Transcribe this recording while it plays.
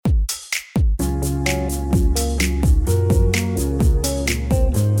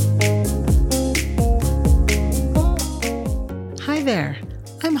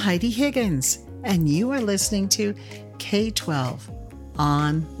Heidi Higgins, and you are listening to K-12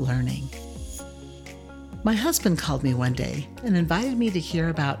 on Learning. My husband called me one day and invited me to hear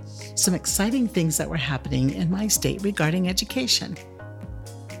about some exciting things that were happening in my state regarding education.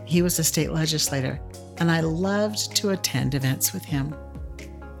 He was a state legislator, and I loved to attend events with him.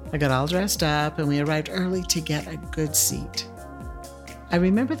 I got all dressed up, and we arrived early to get a good seat. I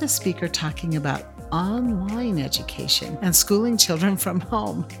remember the speaker talking about online education and schooling children from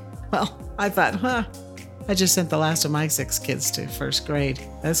home. Well, I thought, I just sent the last of my 6 kids to first grade.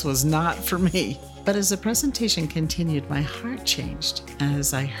 This was not for me. But as the presentation continued, my heart changed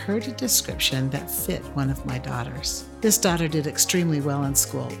as I heard a description that fit one of my daughters. This daughter did extremely well in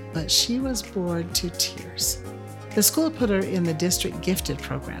school, but she was bored to tears. The school put her in the district gifted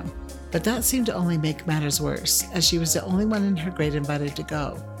program, but that seemed to only make matters worse, as she was the only one in her grade invited to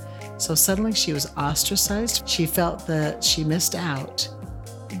go. So suddenly she was ostracized. She felt that she missed out,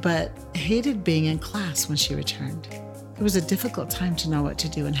 but hated being in class when she returned. It was a difficult time to know what to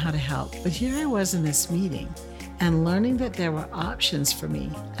do and how to help, but here I was in this meeting and learning that there were options for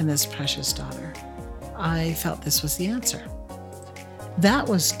me and this precious daughter. I felt this was the answer. That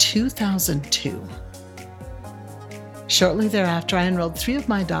was 2002. Shortly thereafter, I enrolled 3 of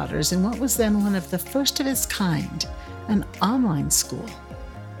my daughters in what was then one of the first of its kind, an online school.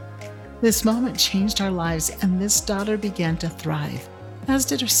 This moment changed our lives, and this daughter began to thrive, as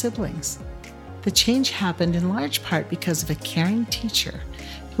did her siblings. The change happened in large part because of a caring teacher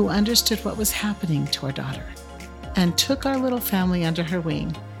who understood what was happening to our daughter and took our little family under her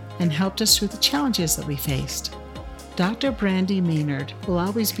wing and helped us through the challenges that we faced. Dr. Brandy Maynard will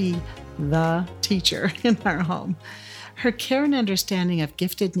always be the teacher in our home. Her care and understanding of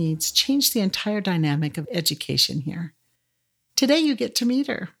gifted needs changed the entire dynamic of education here. Today you get to meet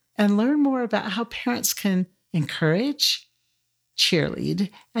her and learn more about how parents can encourage, cheerlead,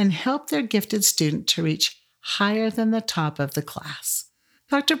 and help their gifted student to reach higher than the top of the class.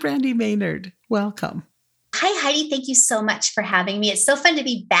 Dr. Brandy Maynard, welcome. Hi, Heidi. Thank you so much for having me. It's so fun to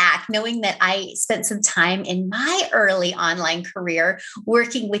be back, knowing that I spent some time in my early online career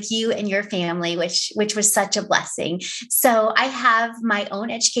working with you and your family, which was such a blessing. So I have my own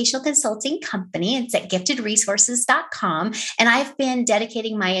educational consulting company. It's at giftedresources.com. And I've been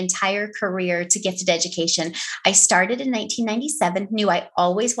dedicating my entire career to gifted education. I started in 1997, knew I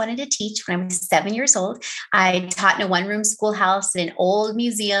always wanted to teach when I was 7 years old. I taught in a one-room schoolhouse in an old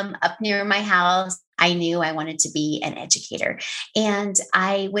museum up near my house. I knew I wanted to be an educator. And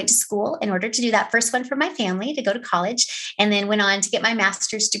I went to school in order to do that first one for my family, to go to college, and then went on to get my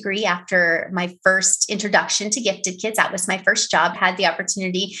master's degree after my first introduction to gifted kids. That was my first job, had the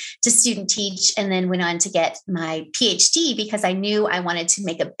opportunity to student teach, and then went on to get my PhD because I knew I wanted to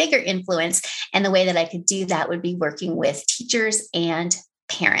make a bigger influence. And the way that I could do that would be working with teachers and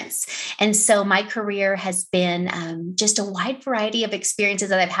parents. And so my career has been just a wide variety of experiences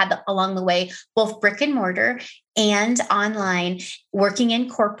that I've had along the way, both brick and mortar and online, working in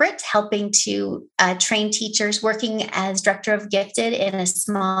corporate, helping to train teachers, working as director of gifted in a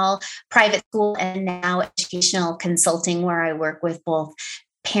small private school, and now educational consulting where I work with both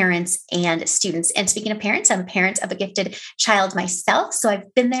parents and students. And speaking of parents, I'm a parent of a gifted child myself. So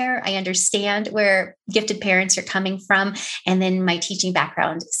I've been there. I understand where gifted parents are coming from. And then my teaching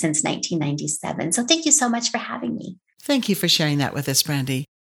background since 1997. So thank you so much for having me. Thank you for sharing that with us, Brandy.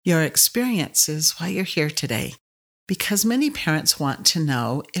 Your experience is why you're here today, because many parents want to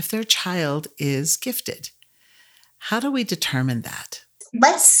know if their child is gifted. How do we determine that?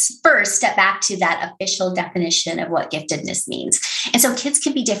 Let's first step back to that official definition of what giftedness means. And so kids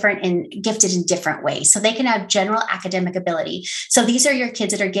can be gifted in different ways. So they can have general academic ability. So these are your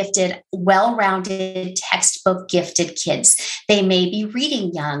kids that are gifted, well-rounded, textbook gifted kids. They may be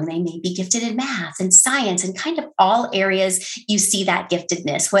reading young. They may be gifted in math and science and kind of all areas you see that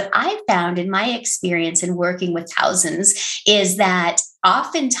giftedness. What I found in my experience in working with thousands is that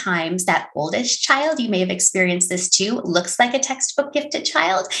oftentimes that oldest child, you may have experienced this too, looks like a textbook gifted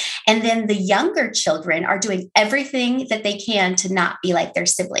child. And then the younger children are doing everything that they can to not be like their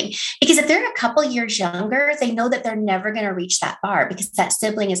sibling. Because if they're a couple years younger, they know that they're never going to reach that bar because that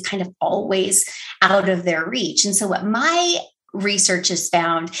sibling is kind of always out of their reach. And so what my research has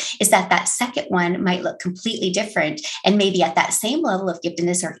found is that that second one might look completely different and maybe at that same level of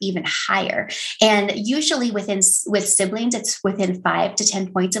giftedness or even higher. And usually with siblings, it's within 5 to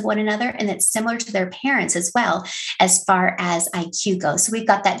 10 points of one another. And it's similar to their parents as well, as far as IQ goes. So we've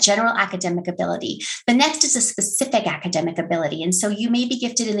got that general academic ability. The next is a specific academic ability. And so you may be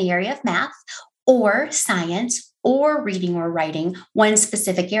gifted in the area of math or science or reading or writing one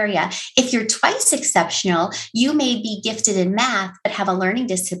specific area. If you're twice exceptional, you may be gifted in math, but have a learning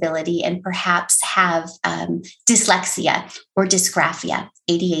disability and perhaps have dyslexia or dysgraphia,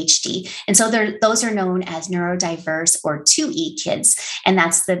 ADHD. And so those are known as neurodiverse or 2E kids. And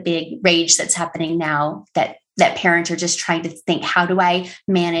that's the big rage that's happening now, that parents are just trying to think, how do I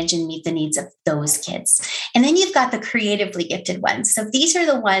manage and meet the needs of those kids? And then you've got the creatively gifted ones. So these are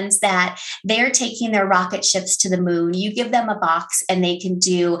the ones that they're taking their rocket ships to the moon. You give them a box and they can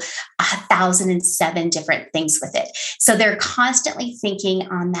do 1,007 different things with it. So they're constantly thinking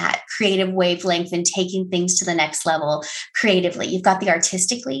on that creative wavelength and taking things to the next level creatively. You've got the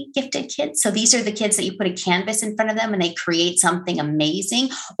artistically gifted kids. So these are the kids that you put a canvas in front of them and they create something amazing,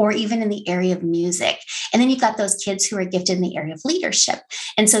 or even in the area of music. And then you've got those kids who are gifted in the area of leadership.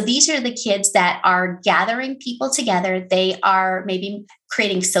 And so these are the kids that are gathering people together. They are maybe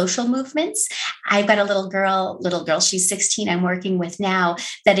creating social movements. I've got a little girl, she's 16, I'm working with now,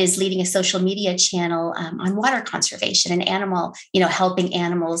 that is leading a social media channel on water conservation and helping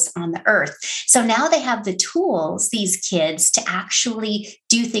animals on the earth. So now they have the tools, these kids, to actually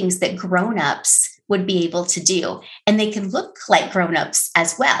do things that grown-ups would be able to do. And they can look like grownups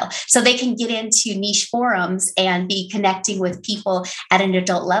as well. So they can get into niche forums and be connecting with people at an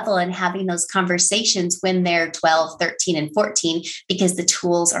adult level and having those conversations when they're 12, 13, and 14, because the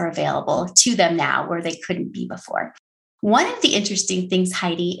tools are available to them now where they couldn't be before. One of the interesting things,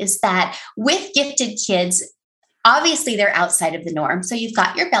 Heidi, is that with gifted kids, obviously they're outside of the norm. So you've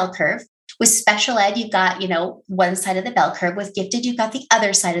got your bell curve. With special ed, you've got, one side of the bell curve. With gifted, you've got the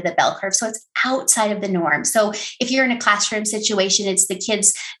other side of the bell curve. So it's outside of the norm. So if you're in a classroom situation, it's the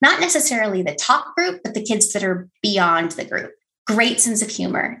kids, not necessarily the top group, but the kids that are beyond the group. Great sense of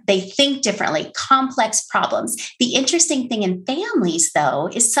humor. They think differently, complex problems. The interesting thing in families, though,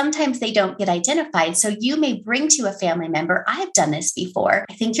 is sometimes they don't get identified. So you may bring to a family member, I've done this before.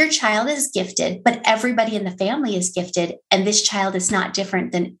 I think your child is gifted, but everybody in the family is gifted. And this child is not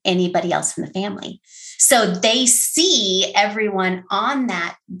different than anybody else in the family. So they see everyone on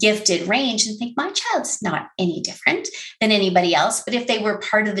that gifted range and think, my child's not any different than anybody else. But if they were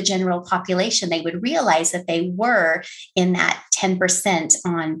part of the general population, they would realize that they were in that 10%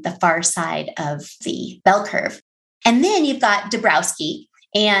 on the far side of the bell curve. And then you've got Dabrowski.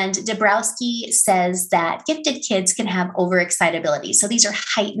 And Dabrowski says that gifted kids can have overexcitability. So these are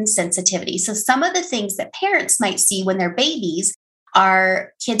heightened sensitivity. So some of the things that parents might see when they're babies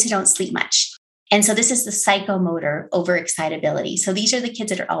are kids who don't sleep much. And so this is the psychomotor overexcitability. So these are the kids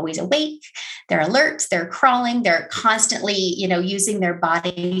that are always awake, they're alert, they're crawling, they're constantly, using their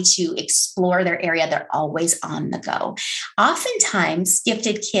body to explore their area. They're always on the go. Oftentimes,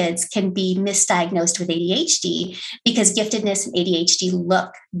 gifted kids can be misdiagnosed with ADHD because giftedness and ADHD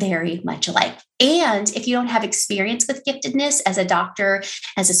look very much alike. And if you don't have experience with giftedness as a doctor,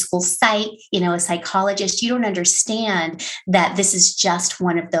 as a school psych, a psychologist, you don't understand that this is just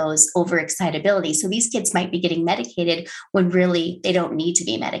one of those overexcitabilities. So these kids might be getting medicated when really they don't need to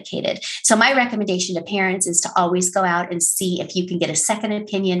be medicated. So my recommendation to parents is to always go out and see if you can get a second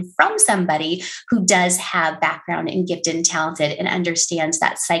opinion from somebody who does have background in gifted and talented and understands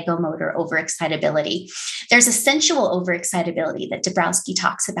that psychomotor overexcitability. There's a sensual overexcitability that Dabrowski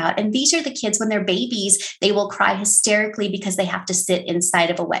talks about. And these are the kids when they're babies, they will cry hysterically because they have to sit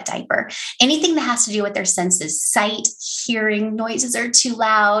inside of a wet diaper. Anything that has to do with their senses, sight, hearing, noises are too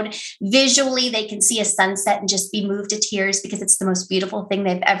loud. Visually, they can see a sunset and just be moved to tears because it's the most beautiful thing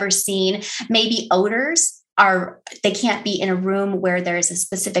they've ever seen. Maybe odors. They can't be in a room where there is a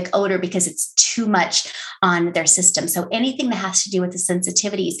specific odor because it's too much on their system. So anything that has to do with the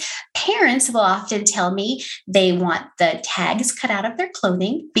sensitivities, parents will often tell me they want the tags cut out of their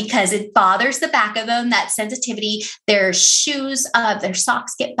clothing because it bothers the back of them, that sensitivity. Their shoes, their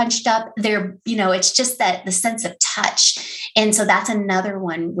socks get bunched up. It's just that the sense of touch. And so that's another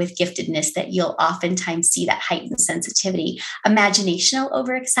one with giftedness that you'll oftentimes see that heightened sensitivity. Imaginational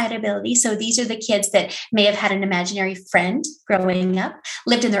overexcitability. So these are the kids that may have had an imaginary friend growing up,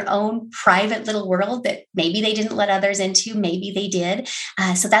 lived in their own private little world that maybe they didn't let others into, maybe they did.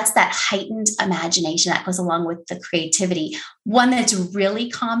 So that's that heightened imagination that goes along with the creativity. One that's really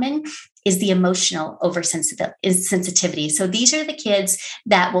common is the emotional oversensitivity. So these are the kids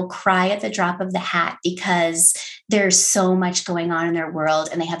that will cry at the drop of the hat because there's so much going on in their world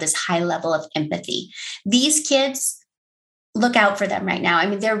and they have this high level of empathy. These kids look out for them right now. I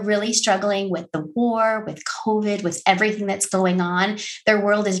mean, they're really struggling with the war, with COVID, with everything that's going on. Their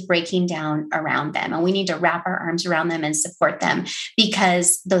world is breaking down around them, and we need to wrap our arms around them and support them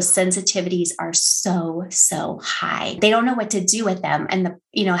because those sensitivities are so, so high. They don't know what to do with them. And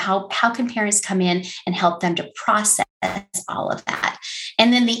how can parents come in and help them to process all of that?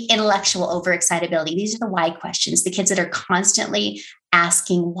 And then the intellectual overexcitability. These are the why questions, the kids that are constantly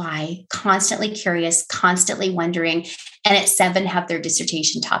asking why, constantly curious, constantly wondering, and at 7 have their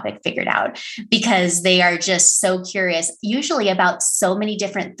dissertation topic figured out because they are just so curious, usually about so many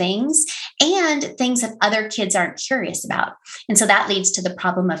different things and things that other kids aren't curious about. And so that leads to the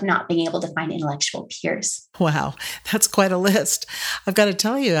problem of not being able to find intellectual peers. Wow, that's quite a list. I've got to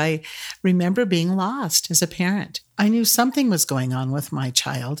tell you, I remember being lost as a parent. I knew something was going on with my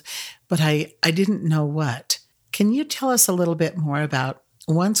child, but I didn't know what. Can you tell us a little bit more about,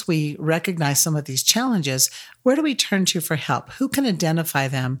 once we recognize some of these challenges, where do we turn to for help? Who can identify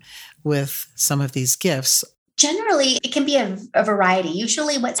them with some of these gifts? Generally, it can be a variety.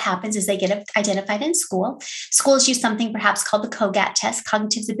 Usually what happens is they get identified in school. Schools use something perhaps called the COGAT test,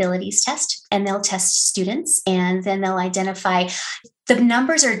 Cognitive Abilities Test, and they'll test students and then they'll identify. The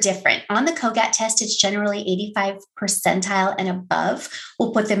numbers are different. On the COGAT test, it's generally 85 percentile and above.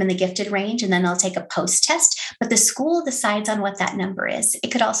 We'll put them in the gifted range, and then they'll take a post test. But the school decides on what that number is.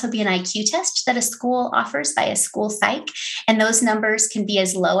 It could also be an IQ test that a school offers by a school psych. And those numbers can be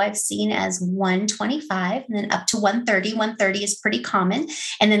as low, I've seen, as 125 and then up to 130. 130 is pretty common.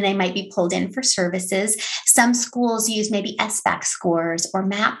 And then they might be pulled in for services. Some schools use maybe SBAC scores or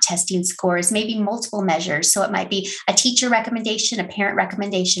MAP testing scores, maybe multiple measures. So it might be a teacher recommendation, a parent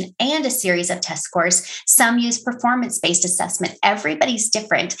recommendation, and a series of test scores. Some use performance-based assessment. Everybody's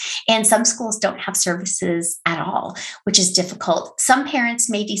different. And some schools don't have services at all, which is difficult. Some parents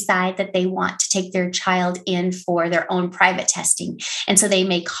may decide that they want to take their child in for their own private testing. And so they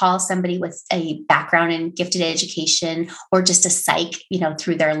may call somebody with a background in gifted education or just a psych,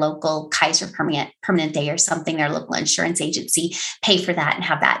 through their local Kaiser Permanente or something, their local insurance agency, pay for that and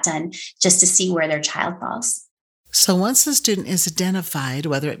have that done just to see where their child falls. So once the student is identified,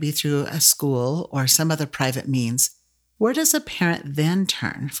 whether it be through a school or some other private means, where does a parent then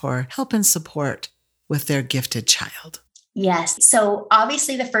turn for help and support with their gifted child? Yes. So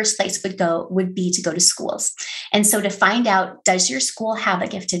obviously the first place would be to go to schools. And so to find out, does your school have a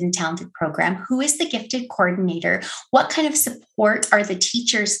gifted and talented program? Who is the gifted coordinator? What kind of support are the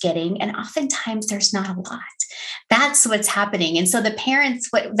teachers getting? And oftentimes there's not a lot. That's what's happening. And so the parents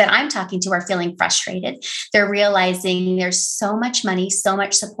that I'm talking to are feeling frustrated. They're realizing there's so much money, so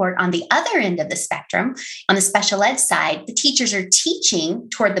much support on the other end of the spectrum. On the special ed side, the teachers are teaching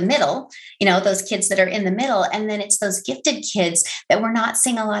toward the middle, those kids that are in the middle. And then it's those gifted kids that we're not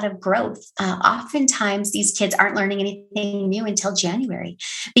seeing a lot of growth. Oftentimes, these kids aren't learning anything new until January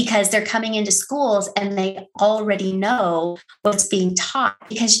because they're coming into schools and they already know what's being taught.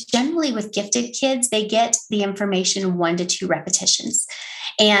 Because generally with gifted kids, they get the information 1 to 2 repetitions.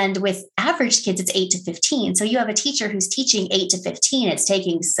 And with average kids, it's 8 to 15. So you have a teacher who's teaching 8 to 15. It's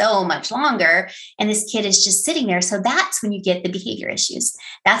taking so much longer. And this kid is just sitting there. So that's when you get the behavior issues.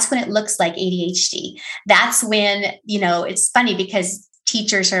 That's when it looks like ADHD. That's when, it's funny because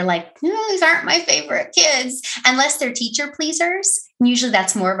teachers are like, no, these aren't my favorite kids, unless they're teacher pleasers. Usually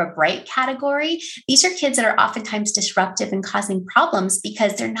that's more of a bright category. These are kids that are oftentimes disruptive and causing problems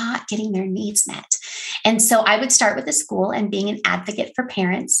because they're not getting their needs met. And so I would start with the school and being an advocate for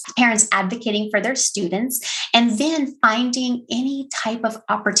parents advocating for their students, and then finding any type of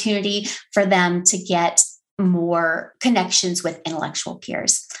opportunity for them to get more connections with intellectual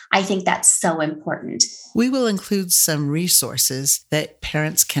peers. I think that's so important. We will include some resources that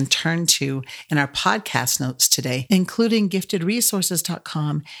parents can turn to in our podcast notes today, including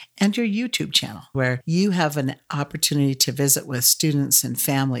giftedresources.com and your YouTube channel, where you have an opportunity to visit with students and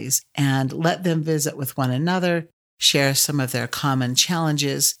families and let them visit with one another, share some of their common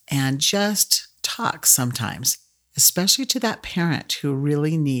challenges, and just talk sometimes, especially to that parent who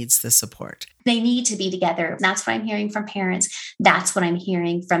really needs the support. They need to be together. That's what I'm hearing from parents. That's what I'm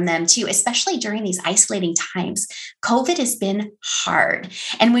hearing from them too, especially during these isolating times. COVID has been hard.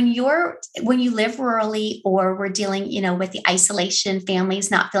 And when you live rurally or we're dealing, with the isolation, families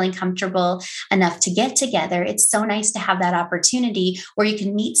not feeling comfortable enough to get together, it's so nice to have that opportunity where you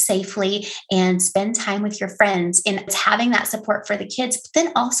can meet safely and spend time with your friends. And it's having that support for the kids, but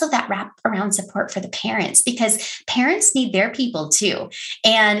then also that wraparound support for the parents, because parents need their people too.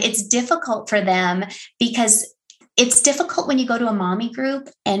 And it's difficult for them because it's difficult when you go to a mommy group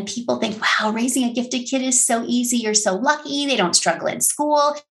and people think, wow, raising a gifted kid is so easy. You're so lucky. They don't struggle in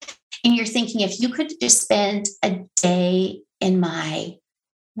school. And you're thinking, if you could just spend a day in my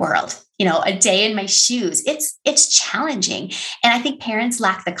world, a day in my shoes, it's challenging. And I think parents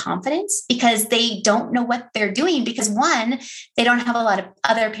lack the confidence because they don't know what they're doing, because one, they don't have a lot of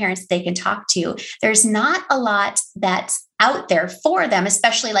other parents they can talk to. There's not a lot that's out there for them,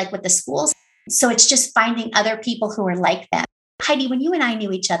 especially like with the schools. So it's just finding other people who are like them. Heidi, when you and I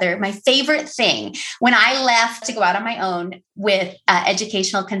knew each other, my favorite thing when I left to go out on my own with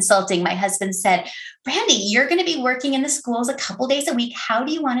educational consulting, my husband said, Brandy, you're going to be working in the schools a couple days a week. How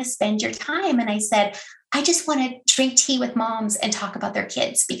do you want to spend your time? And I said, I just want to drink tea with moms and talk about their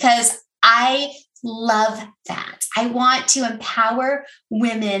kids, because I love that. I want to empower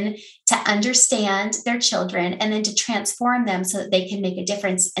women to understand their children and then to transform them so that they can make a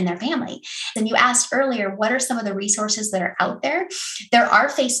difference in their family. And you asked earlier, what are some of the resources that are out there? There are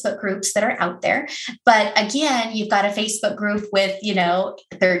Facebook groups that are out there. But again, you've got a Facebook group with,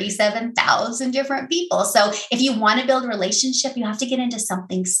 37,000 different people. So if you want to build a relationship, you have to get into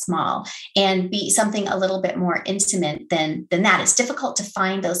something small and be something a little bit more intimate than that. It's difficult to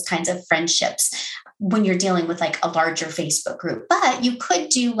find those kinds of friendships when you're dealing with like a larger Facebook group, but you could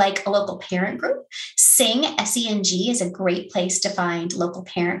do like a local parent group. SING, SENG, is a great place to find local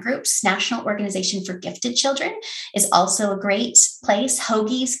parent groups. National Organization for Gifted Children is also a great place.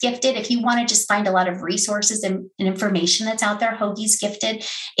 Hoagie's Gifted, if you want to just find a lot of resources and information that's out there, Hoagie's Gifted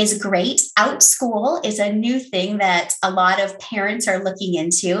is great. OutSchool is a new thing that a lot of parents are looking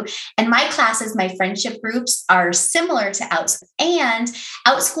into. And my classes, my friendship groups are similar to OutSchool. And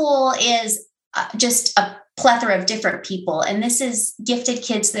OutSchool is just a plethora of different people. And this is gifted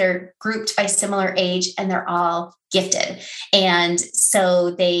kids that are grouped by similar age, and they're all gifted. And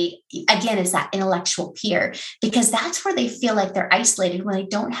so it's that intellectual peer, because that's where they feel like they're isolated when they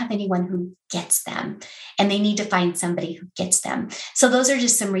don't have anyone who gets them, and they need to find somebody who gets them. So those are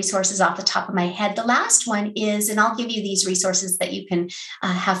just some resources off the top of my head. The last one is, and I'll give you these resources that you can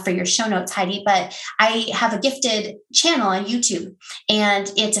have for your show notes, Heidi, but I have a gifted channel on YouTube,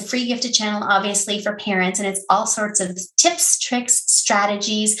 and it's a free gifted channel, obviously, for parents. And it's all sorts of tips, tricks,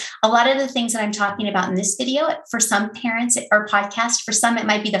 strategies. A lot of the things that I'm talking about in this video, for some parents or podcast, for some, it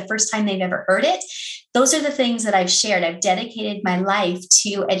might be the first time they've ever heard it. Those are the things that I've shared. I've dedicated my life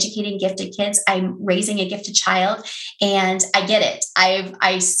to educating gifted kids. I'm raising a gifted child, and I get it.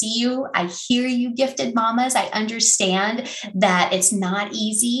 I see you. I hear you, gifted mamas. I understand that it's not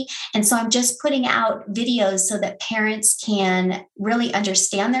easy. And so I'm just putting out videos so that parents can really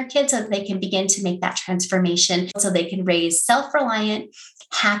understand their kids, so that they can begin to make that transformation, so they can raise self-reliant,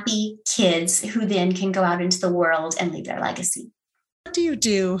 happy kids who then can go out into the world and leave their legacy. What do you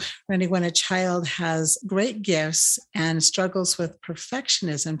do, Randy, when a child has great gifts and struggles with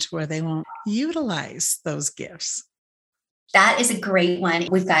perfectionism to where they won't utilize those gifts? That is a great one.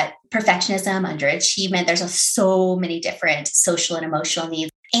 We've got perfectionism, underachievement. There's so many different social and emotional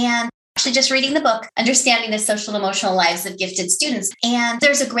needs. And actually just reading the book, Understanding the Social and Emotional Lives of Gifted Students. And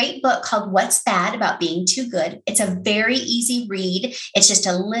there's a great book called What's Bad About Being Too Good. It's a very easy read. It's just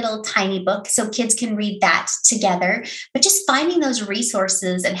a little tiny book, so kids can read that together. But just finding those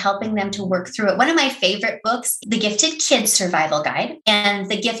resources and helping them to work through it. One of my favorite books, The Gifted Kids Survival Guide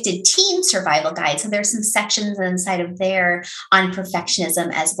and The Gifted Teen Survival Guide. So there's some sections inside of there on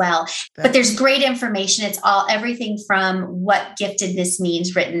perfectionism as well. But there's great information. It's everything from what giftedness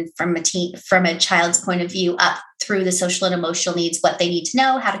means, written from a child's point of view, up through the social and emotional needs, what they need to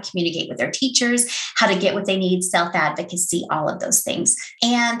know, how to communicate with their teachers, how to get what they need, self-advocacy, all of those things.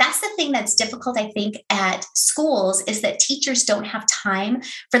 And that's the thing that's difficult, I think, at schools, is that teachers don't have time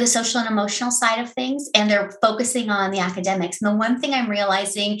for the social and emotional side of things, and they're focusing on the academics. And the one thing I'm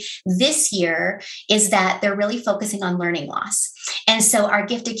realizing this year is that they're really focusing on learning loss. And so our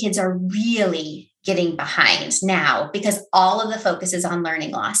gifted kids are really getting behind now because all of the focus is on learning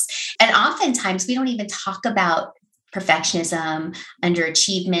loss. And oftentimes we don't even talk about perfectionism,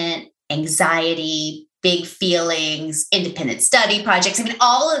 underachievement, anxiety, big feelings, independent study projects. I mean,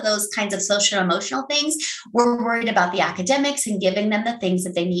 all of those kinds of social and emotional things. We're worried about the academics and giving them the things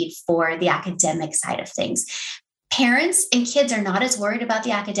that they need for the academic side of things. Parents and kids are not as worried about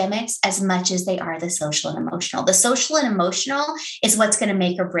the academics as much as they are the social and emotional. The social and emotional is what's going to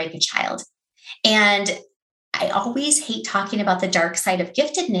make or break a child. And I always hate talking about the dark side of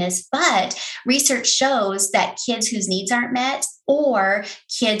giftedness, but research shows that kids whose needs aren't met, or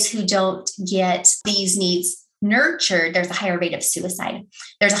kids who don't get these needs nurtured, there's a higher rate of suicide.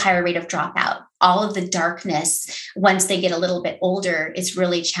 There's a higher rate of dropout. all of the darkness once they get a little bit older is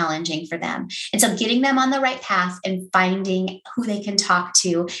really challenging for them. And so getting them on the right path and finding who they can talk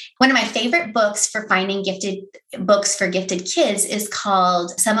to. One of my favorite books for finding books for gifted kids is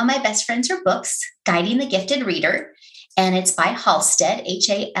called Some of My Best Friends Are Books, Guiding the Gifted Reader. And it's by Halstead,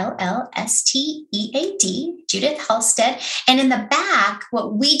 Hallstead, Judith Halstead. And in the back,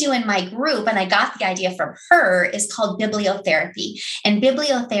 what we do in my group, and I got the idea from her, is called bibliotherapy. And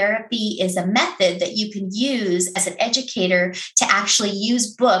bibliotherapy is a method that you can use as an educator to actually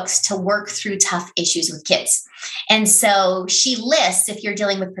use books to work through tough issues with kids. And so she lists, if you're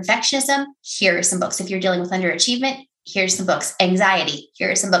dealing with perfectionism, here are some books. If you're dealing with underachievement, here's some books. Anxiety, here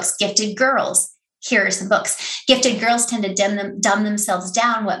are some books. Gifted girls, here are some books. Gifted girls tend to dumb themselves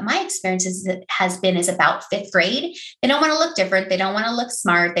down. What my experience has been is about fifth grade. They don't want to look different. They don't want to look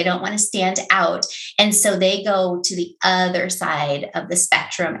smart. They don't want to stand out. And so they go to the other side of the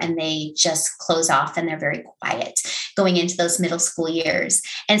spectrum and they just close off and they're very quiet going into those middle school years.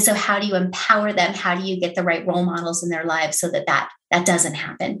 And so how do you empower them? How do you get the right role models in their lives so that doesn't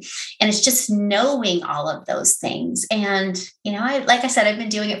happen? And it's just knowing all of those things. And, like I said, I've been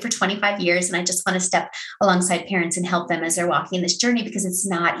doing it for 25 years and I just want to step alongside parents and help them as they're walking this journey because it's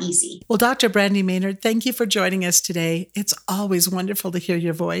not easy. Well, Dr. Brandy Maynard, thank you for joining us today. It's always wonderful to hear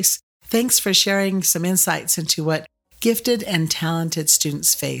your voice. Thanks for sharing some insights into what gifted and talented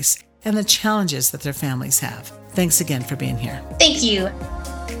students face and the challenges that their families have. Thanks again for being here. Thank you.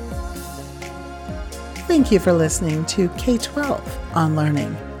 Thank you for listening to K-12 on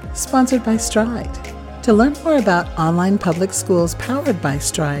Learning, sponsored by Stride. To learn more about online public schools powered by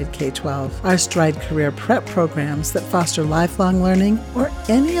Stride K-12, our Stride Career Prep programs that foster lifelong learning, or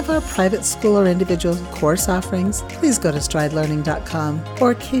any of our private school or individual course offerings, please go to stridelearning.com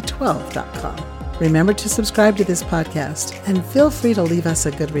or k12.com. Remember to subscribe to this podcast and feel free to leave us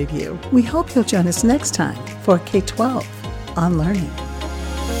a good review. We hope you'll join us next time for K-12 on Learning.